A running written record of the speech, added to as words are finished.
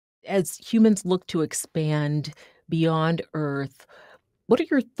as humans look to expand beyond Earth, what are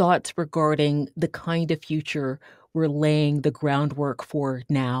your thoughts regarding the kind of future we're laying the groundwork for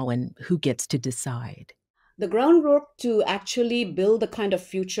now and who gets to decide? The groundwork to actually build the kind of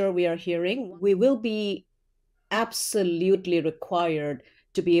future we are hearing, we will be absolutely required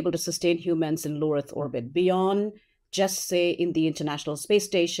to be able to sustain humans in low Earth orbit beyond just say in the International Space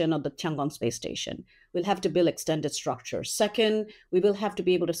Station or the Tiangong Space Station. We'll have to build extended structures. Second, we will have to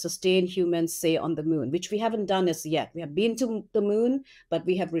be able to sustain humans, say, on the moon, which we haven't done as yet. We have been to the moon, but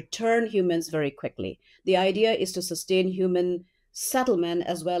we have returned humans very quickly. The idea is to sustain human settlement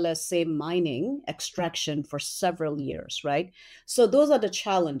as well as, say, mining, extraction for several years, right? So those are the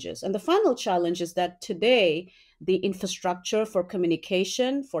challenges. And the final challenge is that today, the infrastructure for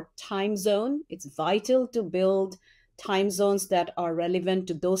communication, for time zone, it's vital to build time zones that are relevant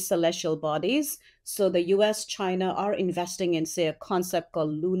to those celestial bodies. So the US, China are investing in, say, a concept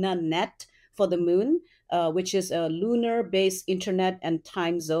called LunaNet for the moon, which is a lunar based internet and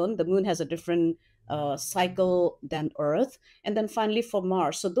time zone. The moon has a different cycle than Earth. And then finally for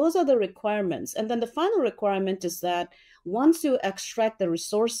Mars. So those are the requirements. And then the final requirement is that once you extract the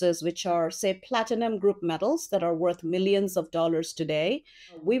resources, which are, say, platinum group metals that are worth millions of dollars today,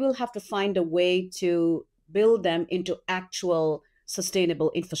 we will have to find a way to build them into actual sustainable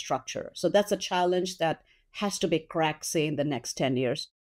infrastructure. So that's a challenge that has to be cracked, say, in the next 10 years.